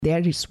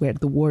That is where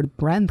the word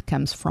brand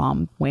comes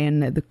from,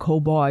 when the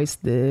cowboys,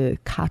 the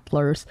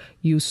cattlers,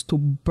 used to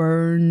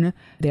burn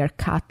their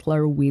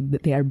cattle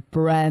with their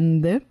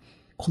brand.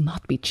 Could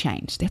not be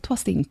changed. That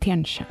was the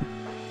intention.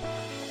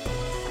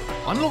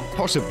 Unlock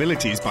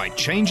possibilities by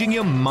changing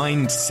your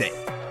mindset.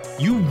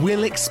 You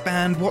will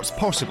expand what's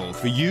possible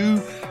for you,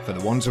 for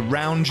the ones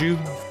around you,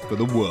 for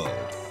the world.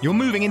 You're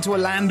moving into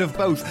a land of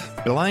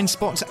both blind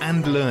spots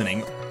and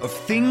learning, of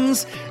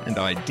things and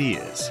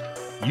ideas.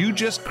 You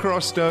just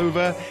crossed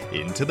over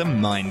into the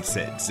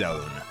Mindset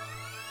Zone.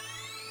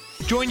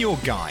 Join your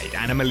guide,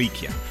 Anna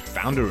Malikian,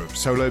 founder of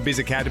Solo Biz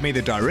Academy,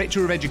 the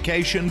director of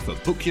education for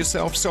Book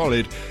Yourself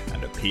Solid,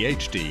 and a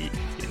PhD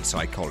in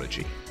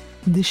psychology.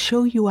 The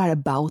show you are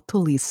about to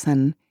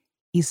listen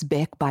is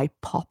backed by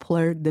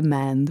popular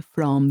demand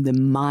from the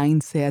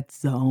Mindset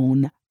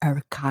Zone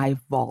archive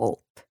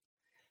vault.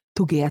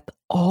 To get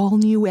all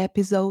new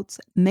episodes,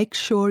 make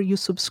sure you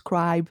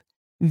subscribe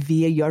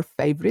via your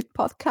favorite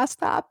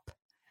podcast app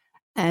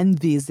and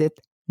visit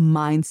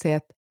mindset.zone.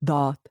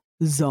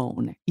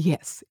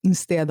 Yes,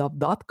 instead of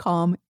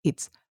 .com,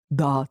 it's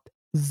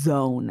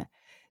 .zone.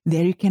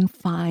 There you can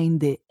find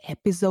the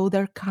episode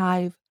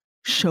archive,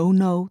 show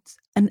notes,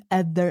 and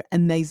other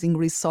amazing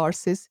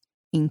resources,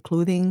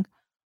 including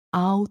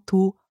how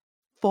to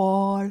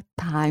 4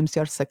 times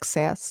your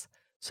success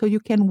so you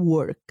can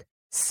work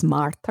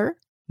smarter,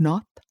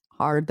 not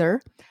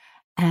harder,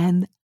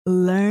 and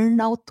learn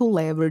how to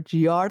leverage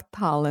your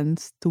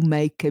talents to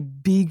make a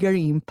bigger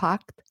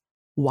impact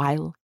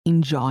while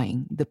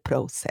enjoying the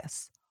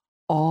process.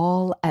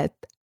 All at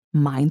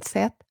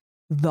mindset.zone.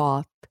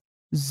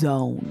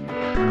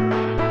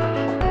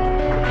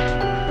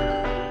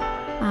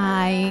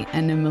 Hi,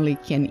 Anna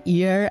Malikian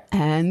here,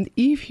 and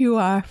if you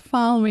are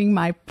following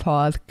my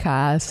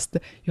podcast,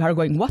 you are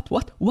going, what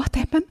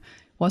happened?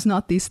 Was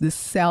not this the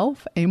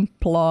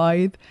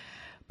self-employed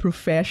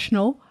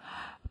professional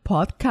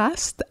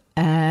podcast?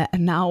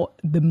 And now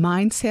the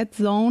Mindset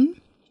Zone?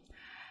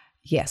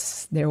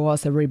 Yes, there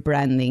was a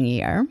rebranding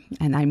here,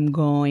 and I'm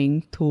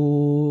going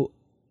to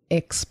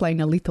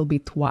explain a little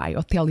bit why.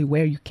 I'll tell you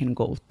where you can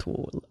go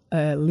to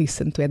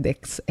listen to the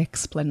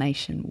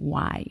explanation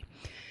why.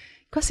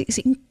 Because it's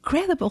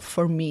incredible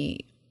for me.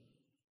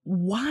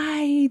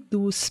 Why do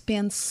we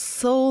spend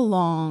so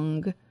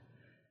long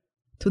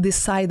to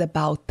decide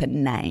about the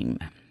name?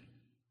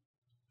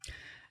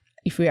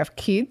 If we have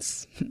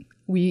kids,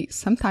 we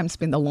sometimes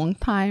spend a long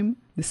time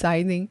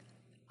deciding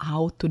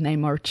how to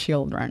name our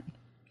children.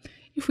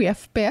 If we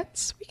have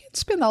pets, we can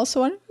spend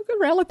also a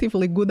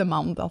relatively good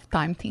amount of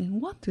time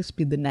thinking, what is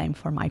be the name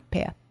for my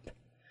pet?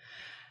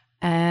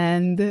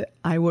 And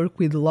I work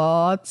with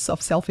lots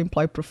of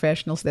self-employed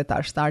professionals that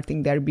are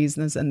starting their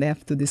business and they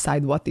have to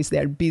decide what is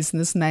their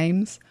business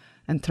names.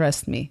 And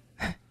trust me,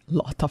 a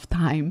lot of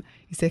time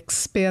is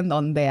expend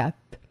on that.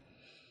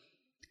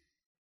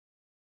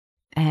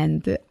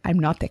 And I'm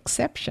not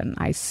exception.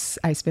 I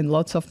spend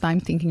lots of time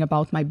thinking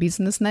about my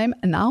business name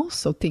and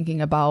also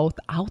thinking about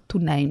how to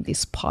name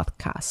this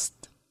podcast.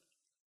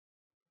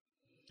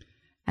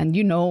 And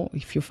you know,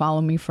 if you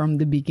follow me from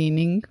the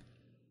beginning,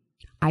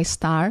 I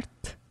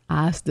start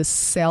as the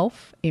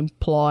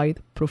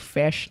self-employed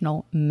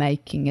professional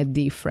making a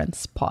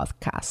difference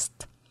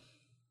podcast.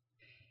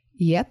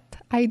 Yet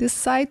I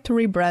decide to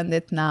rebrand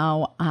it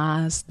now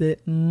as the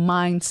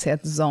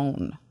Mindset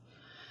Zone.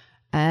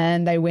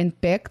 And I went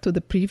back to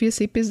the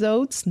previous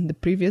episodes, the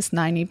previous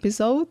 9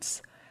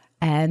 episodes,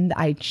 and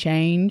I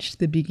changed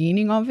the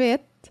beginning of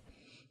it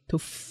to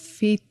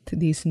fit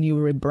this new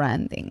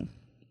rebranding.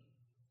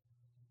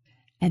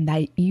 And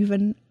I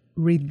even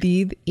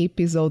redid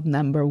episode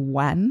number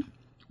 1,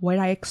 where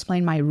I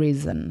explain my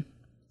reason.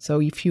 So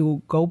if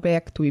you go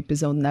back to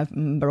episode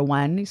number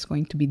 1, it's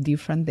going to be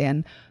different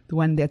than the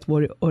one that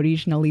were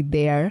originally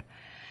there.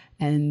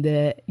 And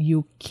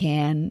you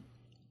can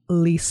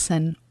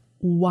listen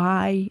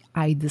why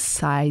I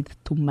decide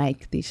to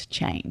make this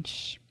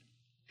change.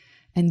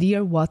 And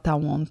here what I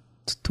want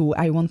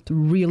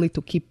really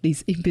to keep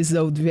this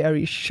episode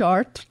very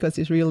short, because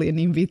it's really an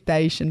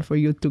invitation for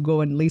you to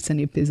go and listen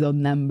to episode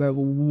number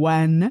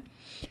 1.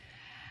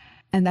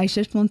 And I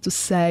just want to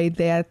say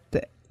that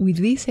with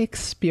this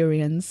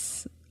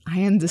experience,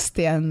 I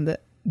understand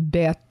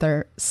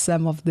better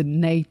some of the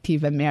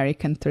Native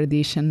American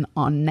tradition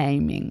on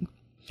naming.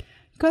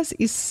 Because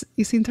it's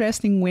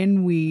interesting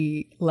when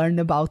we learn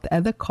about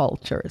other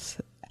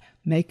cultures,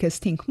 make us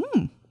think,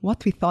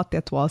 what we thought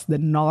that was the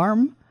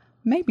norm,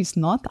 maybe it's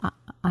not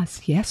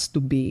as yes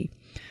to be.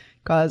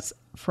 Because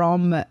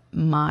from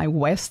my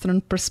Western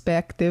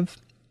perspective,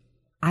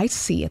 I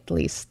see at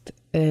least,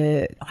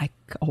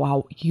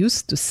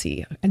 used to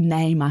see a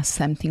name as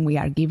something we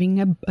are giving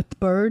at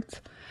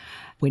birth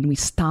when we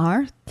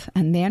start,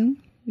 and then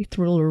it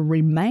will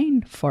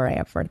remain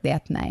forever.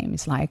 That name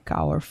is like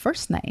our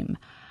first name.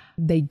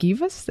 They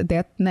give us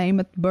that name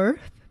at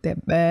birth,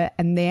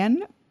 and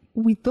then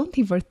we don't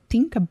even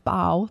think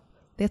about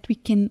that we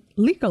can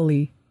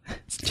legally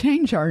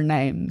change our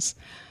names.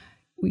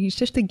 It's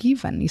just a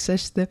given. It's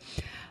just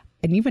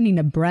And even in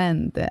a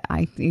brand,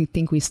 I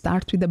think we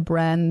start with a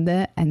brand,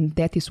 and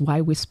that is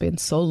why we spend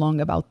so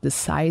long about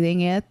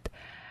deciding it.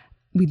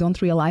 We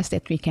don't realize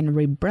that we can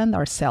rebrand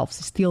ourselves.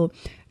 It still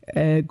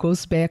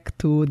goes back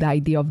to the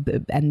idea of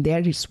and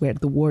that is where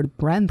the word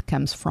brand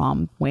comes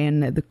from.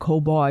 When the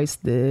cowboys,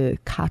 the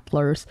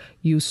cattlers,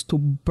 used to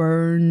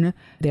burn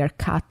their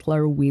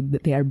cutler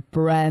with their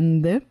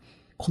brand,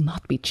 could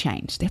not be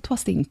changed. That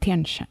was the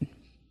intention.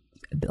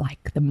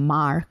 Like the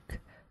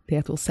mark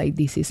that will say,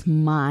 this is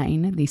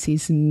mine, this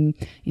is, in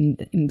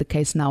the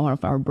case now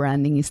of our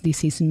branding, is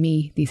this is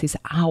me, this is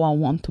how I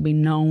want to be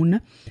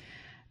known.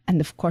 And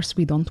of course,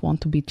 we don't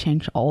want to be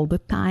changed all the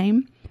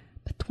time.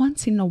 But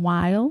once in a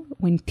while,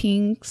 when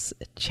things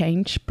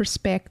change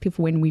perspective,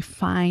 when we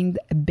find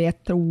a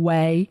better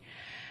way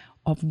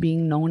of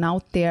being known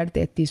out there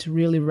that is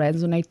really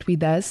resonate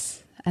with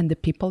us and the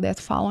people that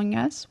following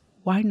us,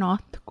 why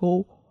not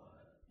go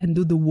and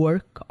do the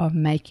work of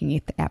making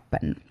it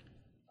happen?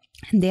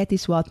 And that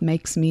is what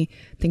makes me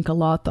think a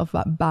lot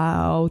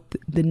about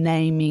the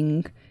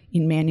naming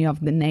in many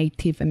of the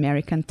Native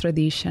American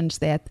traditions,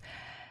 that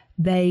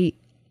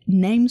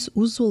names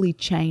usually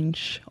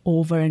change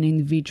over an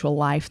individual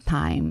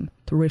lifetime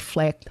to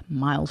reflect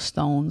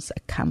milestones,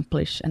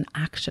 accomplished, and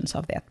actions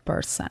of that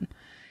person.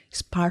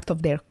 It's part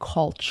of their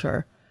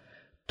culture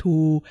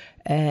to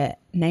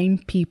name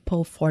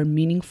people for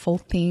meaningful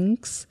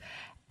things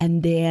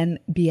and then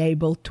be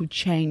able to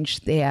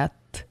change that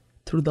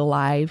through the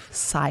life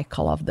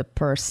cycle of the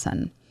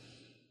person.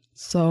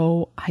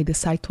 So I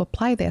decided to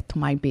apply that to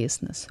my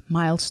business.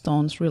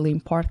 Milestones, really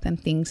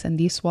important things. And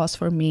this was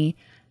for me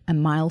a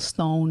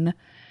milestone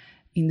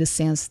in the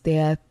sense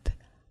that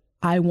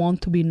I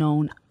want to be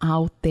known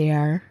out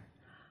there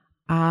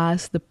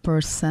as the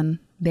person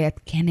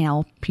that can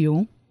help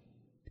you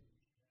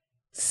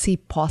see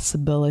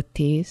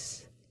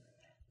possibilities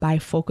by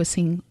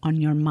focusing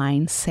on your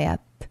mindset.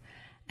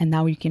 And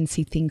now you can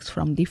see things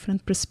from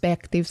different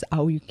perspectives,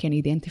 how you can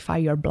identify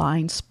your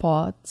blind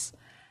spots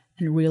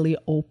and really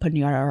open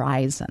your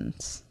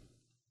horizons.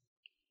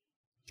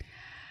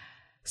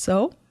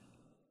 So,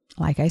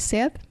 like I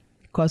said,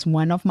 because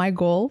one of my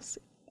goals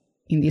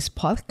in this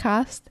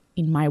podcast,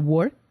 in my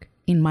work,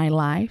 in my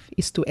life,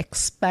 is to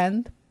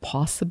expand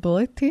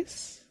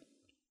possibilities,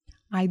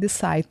 I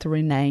decided to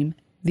rename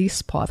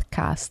this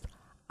podcast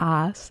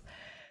as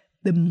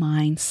the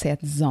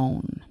Mindset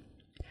Zone.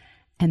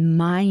 And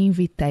my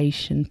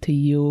invitation to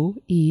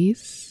you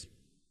is...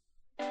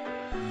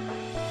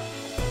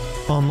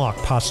 Unlock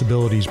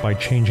possibilities by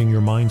changing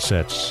your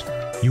mindsets.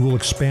 You will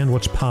expand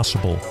what's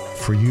possible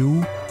for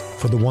you,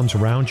 for the ones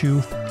around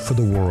you, for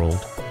the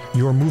world.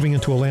 You are moving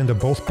into a land of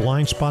both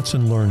blind spots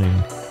and learning,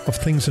 of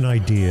things and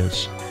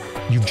ideas.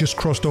 You've just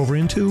crossed over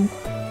into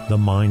the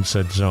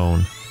Mindset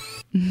Zone.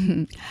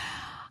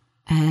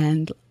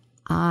 And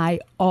I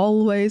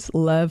always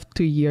love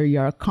to hear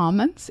your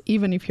comments,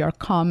 even if your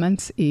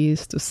comments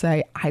is to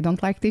say, I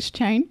don't like this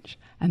change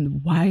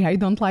and why I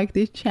don't like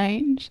this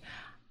change.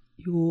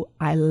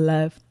 I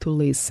love to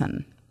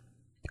listen.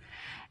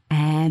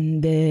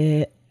 And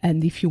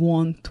if you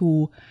want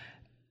to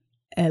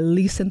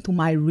listen to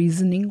my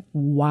reasoning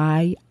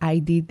why I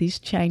did this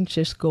change,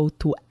 just go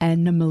to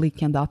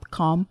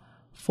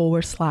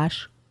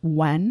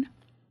annamelikian.com/1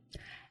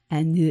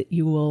 and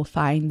you will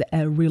find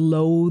a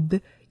reload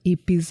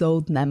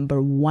episode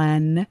number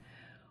 1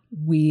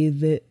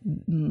 with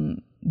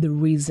the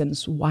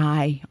reasons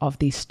why of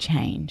this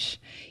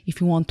change. If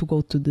you want to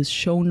go to the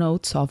show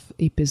notes of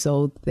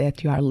episode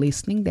that you are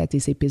listening, that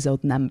is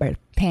episode number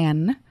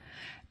 10,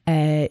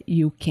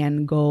 you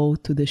can go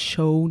to the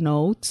show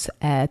notes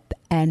at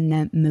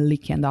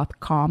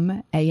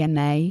annamelikian.com,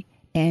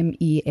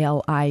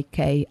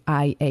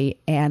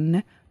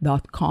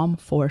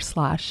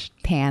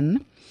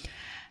 ANNAMELIKIAN.com/10.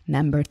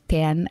 Number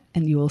 10,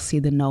 and you will see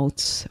the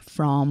notes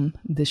from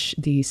this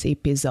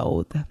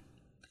episode.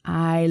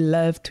 I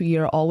love to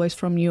hear always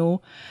from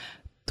you,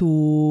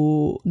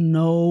 to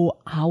know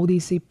how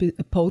this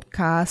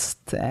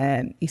podcast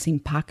is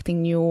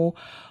impacting you,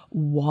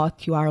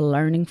 what you are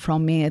learning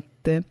from it.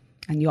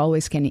 And you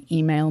always can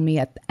email me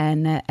at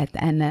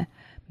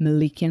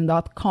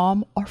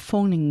anna@annamelikian.com or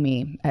phoning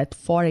me at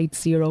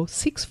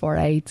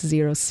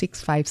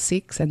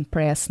 480-648-0656 and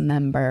press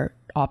number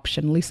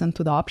option. Listen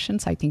to the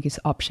options. I think it's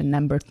option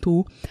number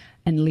 2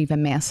 and leave a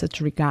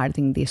message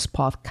regarding this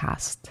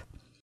podcast.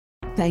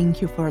 Thank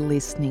you for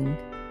listening.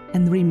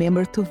 And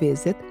remember to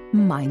visit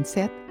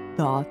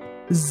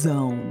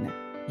mindset.zone.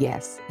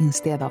 Yes,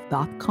 instead of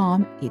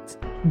 .com, it's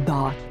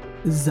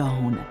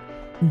 .zone.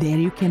 There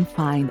you can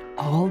find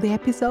all the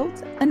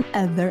episodes and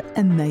other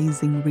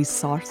amazing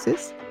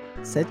resources,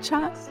 such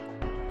as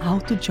how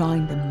to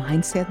join the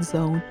Mindset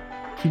Zone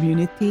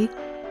community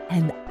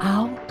and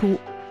how to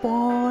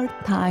 4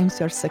 times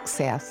your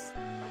success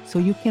so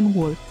you can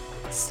work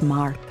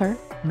smarter,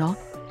 not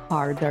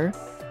harder,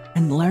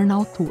 and learn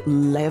how to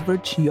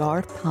leverage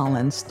your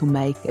talents to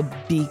make a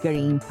bigger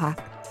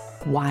impact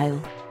while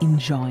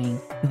enjoying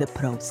the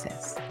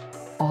process.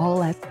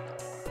 All at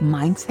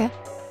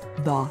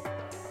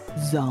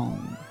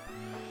mindset.zone.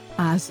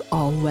 As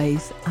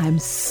always, I'm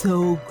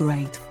so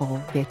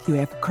grateful that you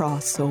have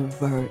crossed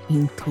over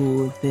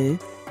into the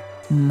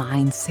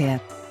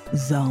mindset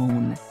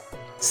zone.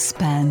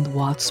 Expand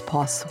what's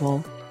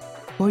possible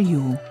for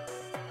you,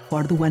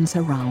 for the ones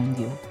around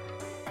you,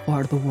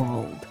 for the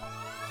world.